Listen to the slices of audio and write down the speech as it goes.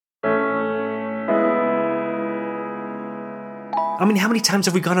I mean, how many times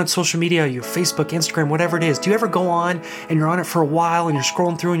have we gone on social media, your Facebook, Instagram, whatever it is? Do you ever go on and you're on it for a while and you're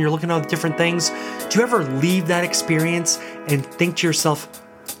scrolling through and you're looking at all the different things? Do you ever leave that experience and think to yourself,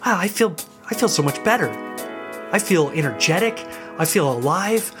 wow, I feel so much better. I feel energetic. I feel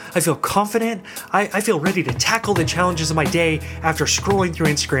alive. I feel confident. I feel ready to tackle the challenges of my day after scrolling through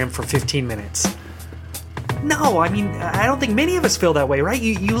Instagram for 15 minutes. No, I mean, I don't think many of us feel that way, right?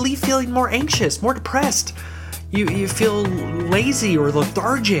 You leave feeling more anxious, more depressed. You feel lazy or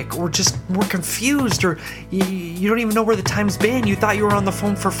lethargic or just more confused, or you don't even know where the time's been. You thought you were on the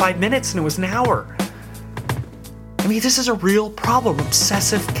phone for 5 minutes and it was an hour. I mean, this is a real problem.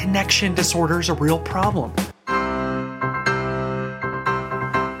 Obsessive connection disorder is a real problem.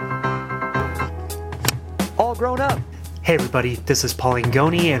 All grown up. Hey everybody, this is Pauline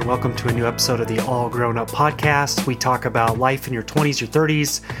Goni, and welcome to a new episode of the All Grown Up podcast. We talk about life in your 20s, your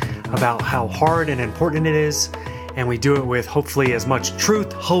 30s, about how hard and important it is, and we do it with hopefully as much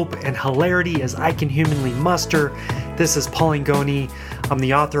truth, hope, and hilarity as I can humanly muster. This is Pauline Goni. I'm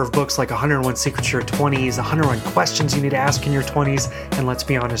the author of books like 101 Secrets to Your 20s, 101 Questions You Need to Ask in Your 20s, and let's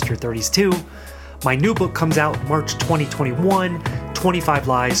be honest, your 30s too. My new book comes out March 2021, 25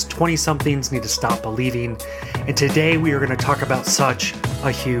 Lies 20-somethings Need to Stop Believing. And today we are going to talk about such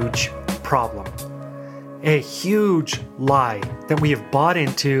a huge problem. A huge lie that we have bought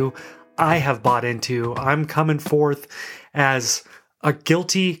into, I have bought into. I'm coming forth as a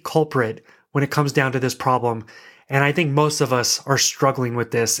guilty culprit when it comes down to this problem. And I think most of us are struggling with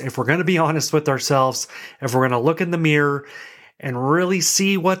this. If we're going to be honest with ourselves, if we're going to look in the mirror and really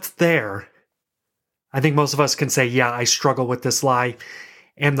see what's there, I think most of us can say, yeah, I struggle with this lie.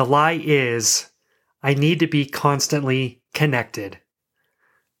 And the lie is, I need to be constantly connected.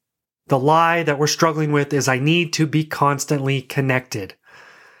 The lie that we're struggling with is, I need to be constantly connected.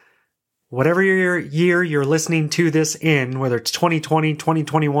 Whatever year you're listening to this in, whether it's 2020,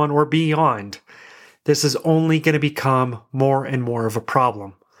 2021, or beyond, this is only going to become more and more of a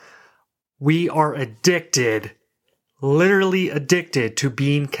problem. We are addicted, literally addicted to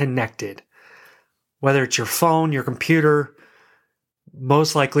being connected. Whether it's your phone, your computer,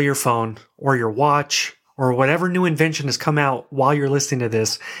 most likely your phone, or your watch, or whatever new invention has come out while you're listening to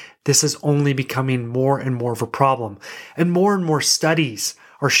this, this is only becoming more and more of a problem. And more studies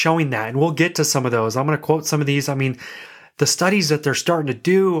are showing that. And we'll get to some of those. I'm going to quote some of these. I mean, the studies that they're starting to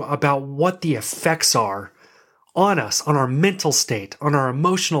do about what the effects are on us, on our mental state, on our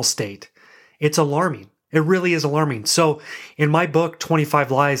emotional state, it's alarming. It really is alarming. So in my book,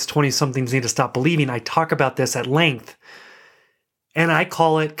 25 Lies 20-somethings Need to Stop Believing, I talk about this at length. And I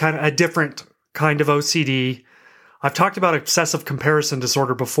call it kind of a different kind of OCD. I've talked about obsessive comparison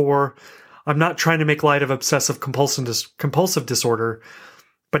disorder before. I'm not trying to make light of obsessive compulsive disorder.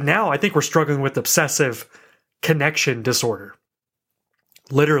 But now I think we're struggling with obsessive connection disorder.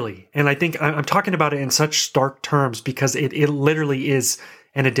 Literally. And I think I'm talking about it in such stark terms because it literally is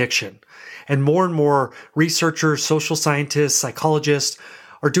an addiction. And more researchers, social scientists, psychologists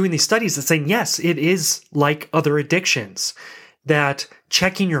are doing these studies that saying, yes, it is like other addictions. That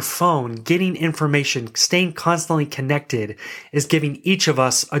checking your phone, getting information, staying constantly connected is giving each of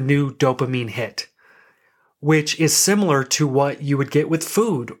us a new dopamine hit, which is similar to what you would get with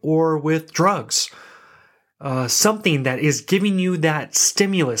food or with drugs. Something that is giving you that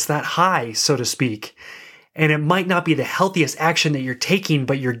stimulus, that high, so to speak. And it might not be the healthiest action that you're taking,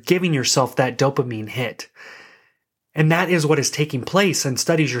 but you're giving yourself that dopamine hit. And that is what is taking place. And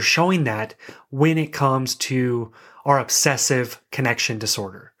studies are showing that when it comes to our obsessive connection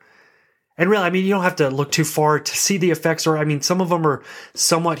disorder. And really, I mean, you don't have to look too far to see the effects, or I mean, some of them are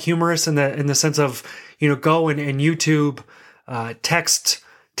somewhat humorous in the sense of, go and YouTube,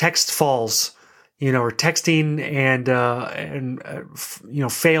 text falls, or texting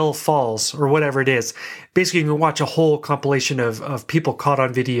and fail falls, or whatever it is. Basically, you can watch a whole compilation of people caught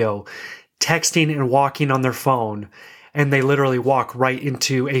on video texting and walking on their phone, and they literally walk right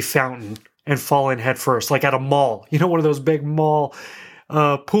into a fountain and fall in head first, like at a mall, one of those big mall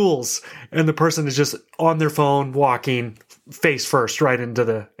pools, and the person is just on their phone walking face first right into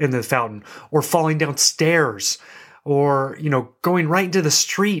the fountain, or falling down stairs, or going right into the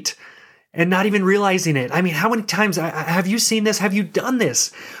street and not even realizing it. I mean, how many times have you seen this? Have you done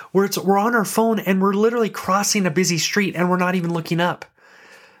this? Where we're on our phone and we're literally crossing a busy street and we're not even looking up.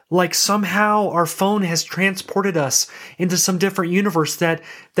 Like somehow our phone has transported us into some different universe that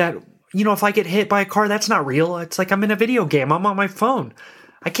if I get hit by a car, that's not real. It's like I'm in a video game. I'm on my phone.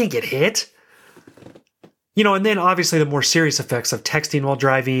 I can't get hit. And then obviously the more serious effects of texting while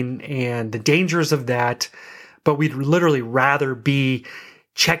driving and the dangers of that. But we'd literally rather be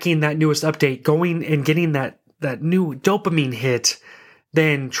checking that newest update, going and getting that new dopamine hit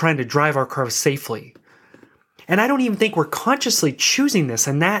than trying to drive our car safely. And I don't even think we're consciously choosing this,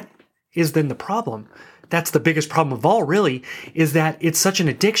 and that is then the problem. That's the biggest problem of all, really, is that it's such an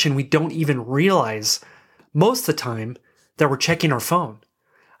addiction we don't even realize most of the time that we're checking our phone.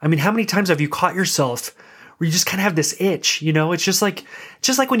 I mean, how many times have you caught yourself where you just kind of have this itch, It's just like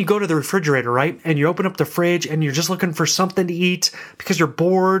when you go to the refrigerator, right? And you open up the fridge and you're just looking for something to eat because you're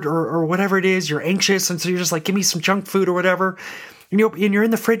bored or whatever it is, you're anxious, and so you're just like, give me some junk food or whatever. And you're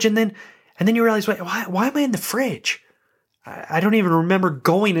in the fridge, and then you realize, why am I in the fridge? I don't even remember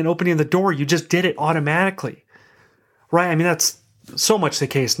going and opening the door. You just did it automatically, right? I mean, that's so much the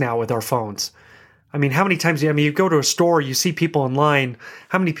case now with our phones. I mean, how many times, you go to a store, you see people in line.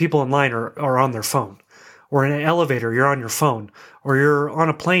 How many people in line are on their phone? Or in an elevator, you're on your phone. Or you're on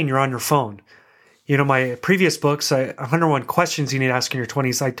a plane, you're on your phone. My previous books, 101 Questions You Need to Ask in Your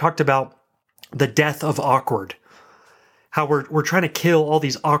 20s, I talked about the death of awkward. How we're trying to kill all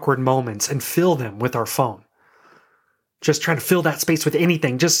these awkward moments and fill them with our phone. Just trying to fill that space with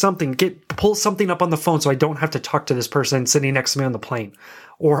anything, just something, pull something up on the phone so I don't have to talk to this person sitting next to me on the plane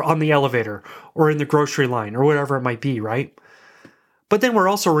or on the elevator or in the grocery line or whatever it might be, right? But then we're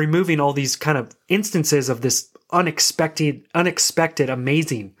also removing all these kind of instances of this unexpected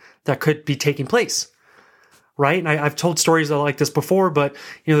amazing that could be taking place, right? And I've told stories like this before, but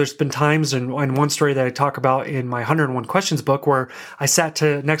there's been times, and one story that I talk about in my 101 Questions book, where I sat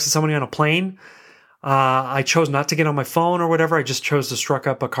next to somebody on a plane. I chose not to get on my phone or whatever. I just chose to struck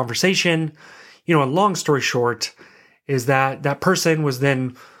up a conversation. A long story short is that person was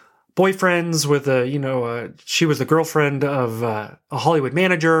then boyfriends with she was the girlfriend of a Hollywood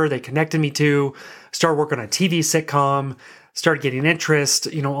manager they connected me to, started working on a TV sitcom, started getting interest,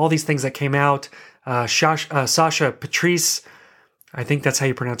 all these things that came out. Sasha Patrice, I think that's how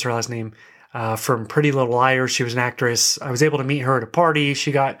you pronounce her last name, from Pretty Little Liars. She was an actress. I was able to meet her at a party.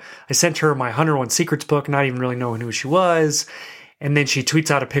 I sent her my 101 Secrets book, not even really knowing who she was. And then she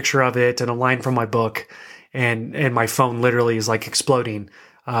tweets out a picture of it and a line from my book. And my phone literally is like exploding,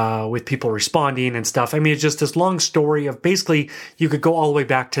 with people responding and stuff. I mean, it's just this long story of basically you could go all the way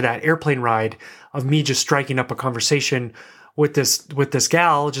back to that airplane ride of me just striking up a conversation with this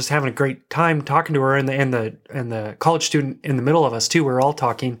gal, just having a great time talking to her, and the college student in the middle of us too. We were all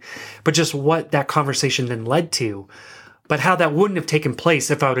talking, but just what that conversation then led to, but how that wouldn't have taken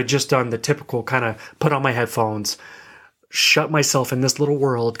place if I would have just done the typical kind of put on my headphones, shut myself in this little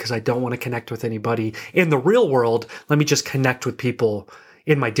world because I don't want to connect with anybody in the real world. Let me just connect with people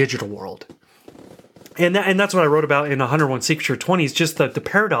in my digital world. And that's what I wrote about in 101 Secrets of Your 20s, just the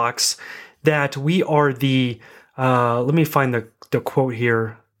paradox that we are let me find the quote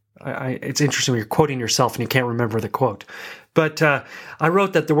here. It's interesting when you're quoting yourself and you can't remember the quote. But I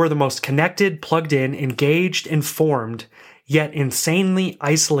wrote that we're the most connected, plugged in, engaged, informed, yet insanely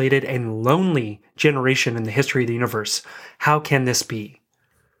isolated and lonely generation in the history of the universe. How can this be?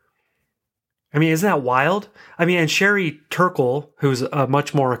 I mean, isn't that wild? I mean, and Sherry Turkle, who's a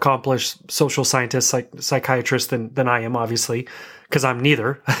much more accomplished social scientist, psychiatrist than I am, obviously, because I'm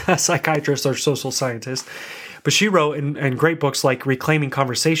neither a psychiatrist or social scientist. But she wrote in great books like Reclaiming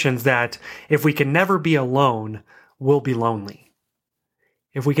Conversations that if we can never be alone, we'll be lonely.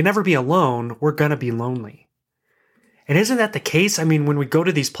 If we can never be alone, we're going to be lonely. And isn't that the case? I mean, when we go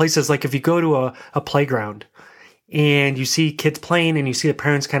to these places, like if you go to a playground and you see kids playing and you see the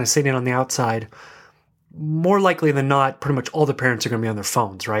parents kind of sitting on the outside, more likely than not, pretty much all the parents are going to be on their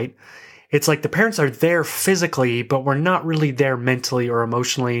phones, right? It's like the parents are there physically, but we're not really there mentally or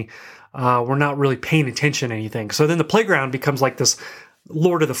emotionally. We're not really paying attention to anything. So then the playground becomes like this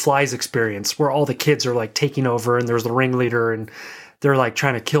Lord of the Flies experience where all the kids are like taking over and there's the ringleader and they're like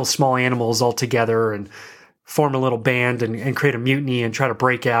trying to kill small animals all together and form a little band and create a mutiny and try to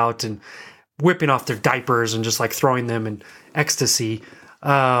break out and whipping off their diapers and just like throwing them in ecstasy.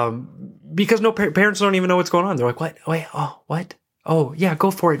 Because no parents don't even know what's going on. They're like, what? Wait, oh, what? Oh, yeah,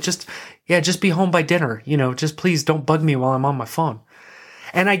 go for it. Just be home by dinner. Just please don't bug me while I'm on my phone.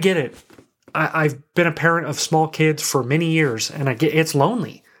 And I get it. I've been a parent of small kids for many years, and I get it's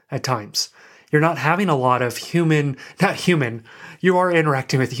lonely at times. You're not having a lot of you are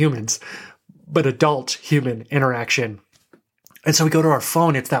interacting with humans, but adult human interaction. And so we go to our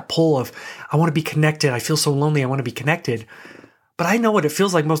phone. It's that pull of, I want to be connected. I feel so lonely. I want to be connected. But I know what it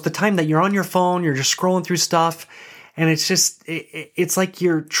feels like most of the time that you're on your phone, you're just scrolling through stuff, and it's like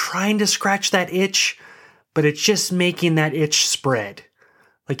you're trying to scratch that itch, but it's just making that itch spread.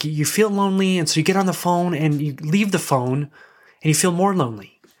 Like you feel lonely, and so you get on the phone and you leave the phone and you feel more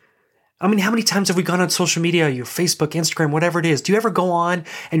lonely. I mean, how many times have we gone on social media, Facebook, Instagram, whatever it is? Do you ever go on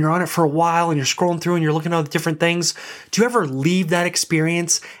and you're on it for a while and you're scrolling through and you're looking at all the different things? Do you ever leave that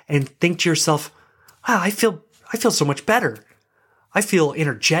experience and think to yourself, wow, I feel so much better. I feel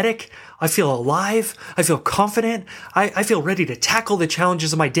energetic. I feel alive. I feel confident. I feel ready to tackle the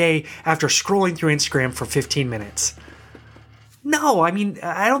challenges of my day after scrolling through Instagram for 15 minutes. No, I mean,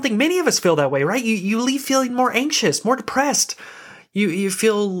 I don't think many of us feel that way, right? You leave feeling more anxious, more depressed. You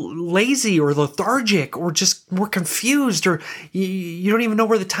feel lazy or lethargic or just more confused, or you don't even know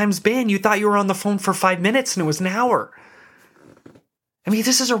where the time's been. You thought you were on the phone for 5 minutes and it was an hour. I mean,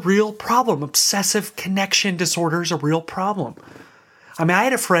 this is a real problem. Obsessive connection disorder is a real problem. I mean, I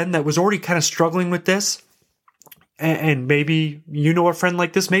had a friend that was already kind of struggling with this, and maybe you know a friend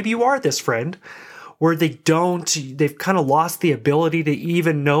like this. Maybe you are this friend where they've kind of lost the ability to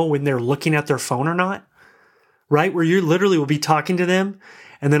even know when they're looking at their phone or not. Right? Where you literally will be talking to them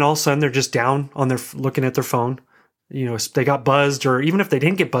and then all of a sudden they're just down on looking at their phone. You know, they got buzzed, or even if they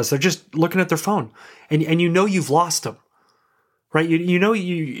didn't get buzzed, they're just looking at their phone and you know you've lost them. Right?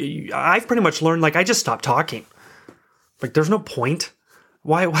 I've pretty much learned, like, I just stopped talking. Like, there's no point.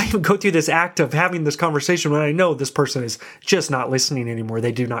 Why even go through this act of having this conversation when I know this person is just not listening anymore?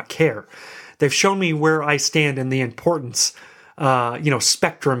 They do not care. They've shown me where I stand in the importance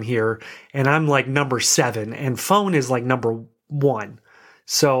spectrum here, and I'm like number 7, and phone is like number 1.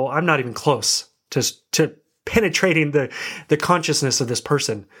 So I'm not even close to penetrating the consciousness of this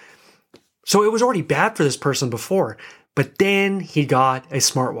person. So it was already bad for this person before, but then he got a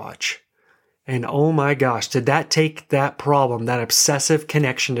smartwatch. And oh my gosh, did that take that problem, that obsessive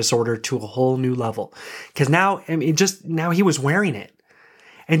connection disorder, to a whole new level? Because now he was wearing it.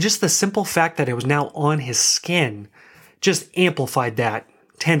 And just the simple fact that it was now on his skin just amplified that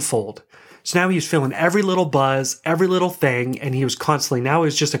tenfold. So now he was feeling every little buzz, every little thing, and he was constantly, now it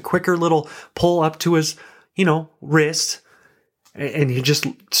was just a quicker little pull up to his, wrist, and he just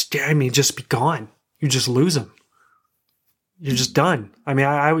be gone. You just lose him. You're just done. I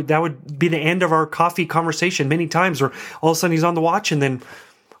mean, that would be the end of our coffee conversation many times, where all of a sudden he's on the watch, and then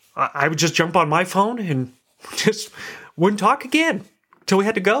I would just jump on my phone and just wouldn't talk again till we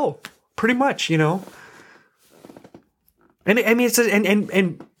had to go, pretty much, And I mean,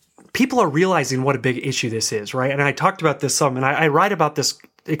 and people are realizing what a big issue this is, right? And I talked about this some, and I write about this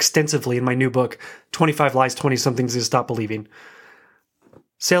extensively in my new book, 25 Lies 20-Some Things to Stop Believing.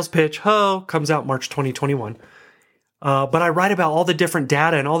 Sales pitch, comes out March 2021. But I write about all the different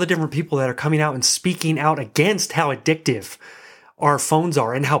data and all the different people that are coming out and speaking out against how addictive our phones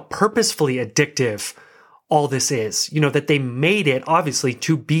are and how purposefully addictive all this is. That they made it, obviously,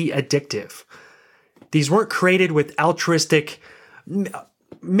 to be addictive. These weren't created with altruistic,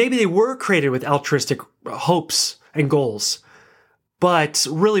 maybe they were created with altruistic hopes and goals, but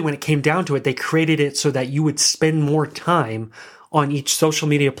really when it came down to it, they created it so that you would spend more time on each social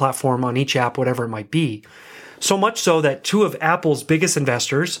media platform, on each app, whatever it might be. So much so that 2 of Apple's biggest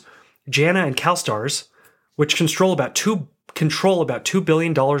investors, Jana and CalSTARS, which control about $2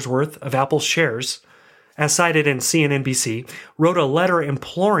 billion worth of Apple's shares, as cited in CNBC, wrote a letter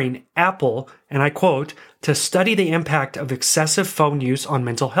imploring Apple, and I quote, to study the impact of excessive phone use on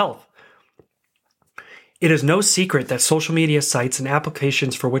mental health. It is no secret that social media sites and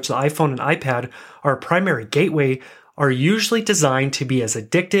applications for which the iPhone and iPad are a primary gateway are usually designed to be as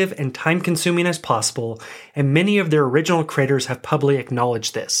addictive and time-consuming as possible, and many of their original creators have publicly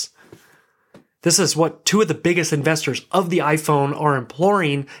acknowledged this. This is what 2 of the biggest investors of the iPhone are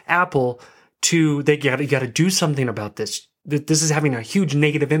imploring Apple to. You got to do something about this. This is having a huge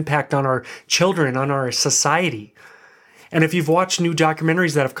negative impact on our children, on our society. And if you've watched new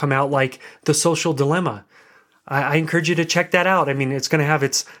documentaries that have come out, like The Social Dilemma, I encourage you to check that out. I mean, it's going to have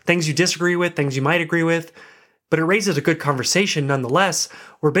its things you disagree with, things you might agree with, but it raises a good conversation nonetheless,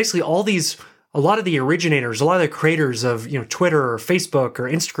 where basically a lot of the originators, a lot of the creators of, Twitter or Facebook or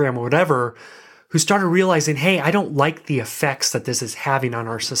Instagram or whatever, who started realizing, hey, I don't like the effects that this is having on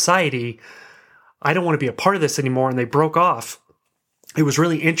our society. I don't want to be a part of this anymore. And they broke off. It was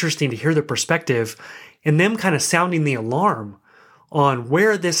really interesting to hear their perspective and them kind of sounding the alarm on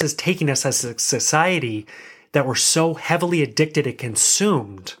where this is taking us as a society, that we're so heavily addicted and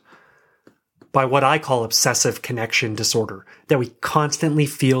consumed by what I call obsessive connection disorder, that we constantly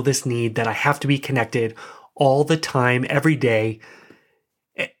feel this need that I have to be connected all the time, every day.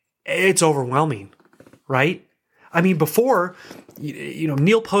 It's overwhelming, right? I mean, before,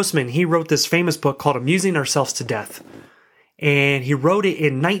 Neil Postman, he wrote this famous book called Amusing Ourselves to Death. And he wrote it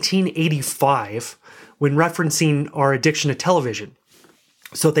in 1985 when referencing our addiction to television.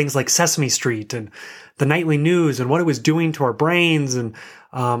 So things like Sesame Street and the nightly news and what it was doing to our brains and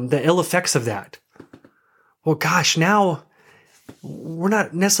the ill effects of that. Well, gosh, now we're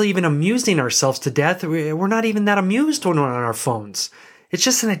not necessarily even amusing ourselves to death. We're not even that amused when we're on our phones. It's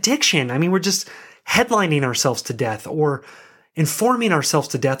just an addiction. I mean, we're just headlining ourselves to death or informing ourselves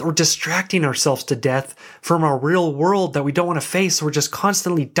to death or distracting ourselves to death from our real world that we don't want to face. So we're just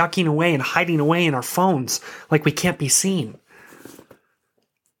constantly ducking away and hiding away in our phones like we can't be seen.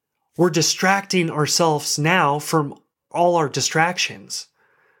 We're distracting ourselves now from all our distractions.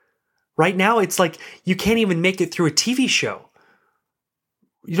 Right now, it's like you can't even make it through a TV show.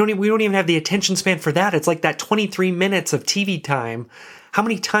 We don't even have the attention span for that. It's like that 23 minutes of TV time. How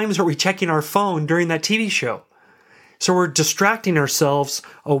many times are we checking our phone during that TV show? So we're distracting ourselves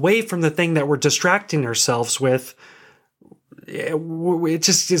away from the thing that we're distracting ourselves with. It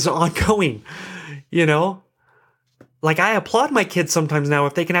just is ongoing, you know? Like, I applaud my kids sometimes now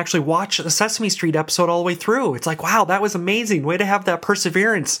if they can actually watch a Sesame Street episode all the way through. It's like, wow, that was amazing. Way to have that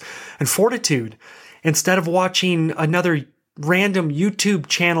perseverance and fortitude. Instead of watching another random YouTube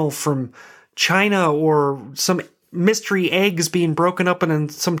channel from China or some mystery eggs being broken up and then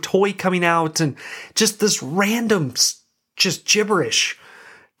some toy coming out and just this random just gibberish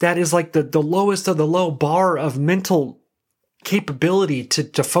that is like the lowest of the low bar of mental capability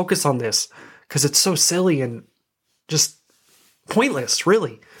to focus on this because it's so silly and just pointless,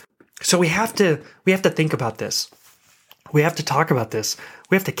 really. So we have to think about this. We have to talk about this.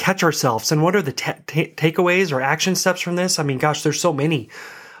 We have to catch ourselves. And what are the takeaways or action steps from this? I mean, gosh, there's so many.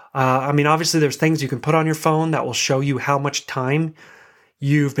 Obviously, there's things you can put on your phone that will show you how much time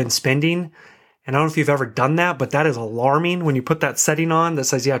you've been spending. And I don't know if you've ever done that, but that is alarming when you put that setting on that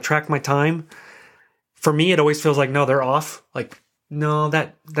says, yeah, track my time. For me, it always feels like, no, they're off. Like, no,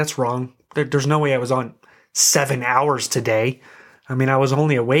 that's wrong. There's no way I was on 7 hours today. I mean, I was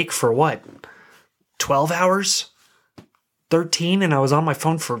only awake for what? 12 hours? 13? And I was on my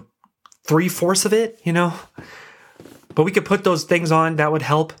phone for 3/4 of it, you know? But we could put those things on. That would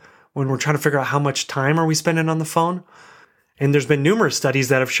help when we're trying to figure out how much time are we spending on the phone. And there's been numerous studies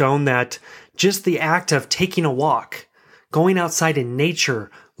that have shown that just the act of taking a walk, going outside in nature,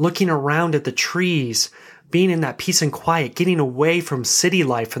 looking around at the trees, being in that peace and quiet, getting away from city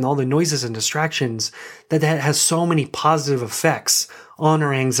life and all the noises and distractions, that has so many positive effects on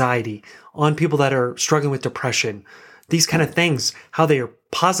our anxiety, on people that are struggling with depression. These kind of things, how they are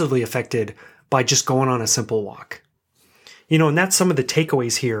positively affected by just going on a simple walk. You know, and that's some of the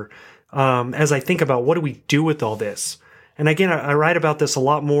takeaways here as I think about what do we do with all this. And again, I write about this a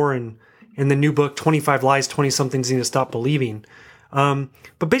lot more in the new book, 25 Lies 20-somethings Need to Stop Believing.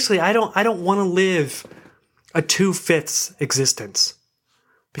 But basically, I don't want to live a 2/5 existence.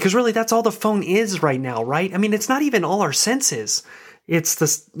 Because really, that's all the phone is right now, right? I mean, it's not even all our senses. It's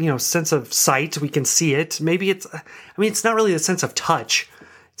this, sense of sight. We can see it. Maybe it's not really the sense of touch.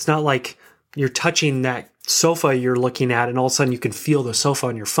 It's not like you're touching that sofa you're looking at and all of a sudden you can feel the sofa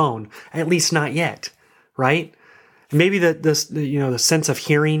on your phone. At least not yet, right? Maybe the sense of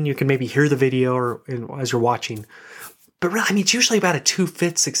hearing, you can maybe hear the video or as you're watching. But really, it's usually about a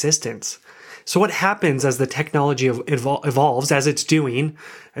 2/5 existence. So what happens as the technology evolves, as it's doing,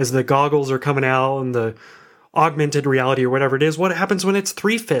 as the goggles are coming out and the augmented reality or whatever it is, what happens when it's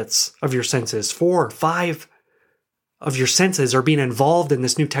 3/5 of your senses, 4, 5 of your senses are being involved in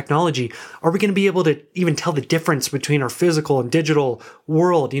this new technology? Are we going to be able to even tell the difference between our physical and digital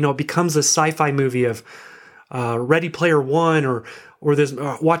world? It becomes a sci-fi movie of Ready Player One or this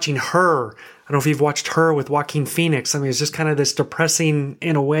watching Her. I don't know if you've watched Her with Joaquin Phoenix. I mean, it's just kind of this depressing,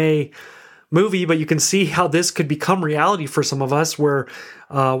 in a way, movie, but you can see how this could become reality for some of us, where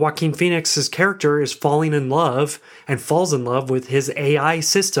Joaquin Phoenix's character is falling in love and falls in love with his AI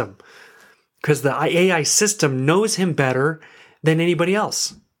system because the AI system knows him better than anybody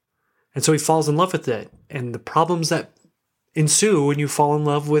else. And so he falls in love with it and the problems that ensue when you fall in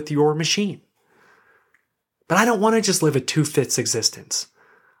love with your machine. But I don't want to just live a 2/5 existence.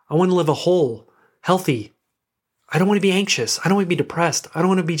 I want to live a whole, healthy. I don't want to be anxious. I don't want to be depressed. I don't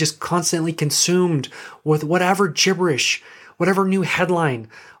want to be just constantly consumed with whatever gibberish, whatever new headline,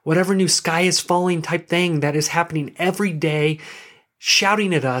 whatever new sky is falling type thing that is happening every day,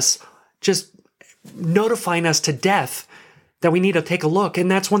 shouting at us, just notifying us to death that we need to take a look. And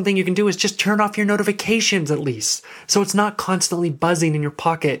that's one thing you can do is just turn off your notifications at least. So it's not constantly buzzing in your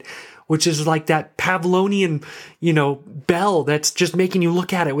pocket, which is like that Pavlovian, bell that's just making you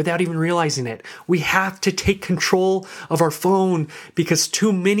look at it without even realizing it. We have to take control of our phone because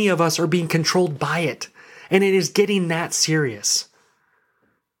too many of us are being controlled by it. And it is getting that serious.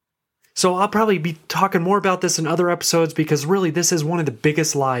 So I'll probably be talking more about this in other episodes because really this is one of the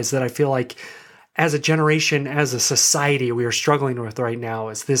biggest lies that I feel like as a generation, as a society, we are struggling with right now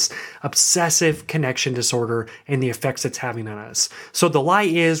is this obsessive connection disorder and the effects it's having on us. So the lie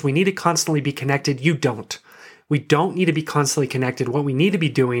is we need to constantly be connected. You don't. We don't need to be constantly connected. What we need to be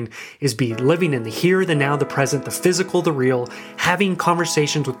doing is be living in the here, the now, the present, the physical, the real, having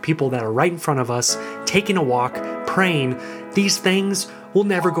conversations with people that are right in front of us, taking a walk, praying. These things will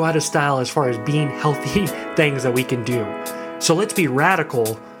never go out of style as far as being healthy things that we can do. So let's be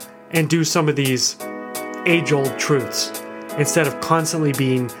radical and do some of these age-old truths instead of constantly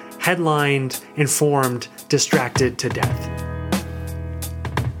being headlined, informed, distracted to death.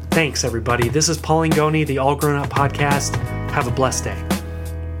 Thanks, everybody. This is Pauline Goni, the All Grown Up Podcast. Have a blessed day.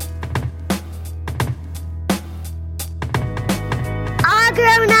 All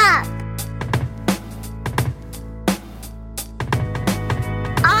Grown Up.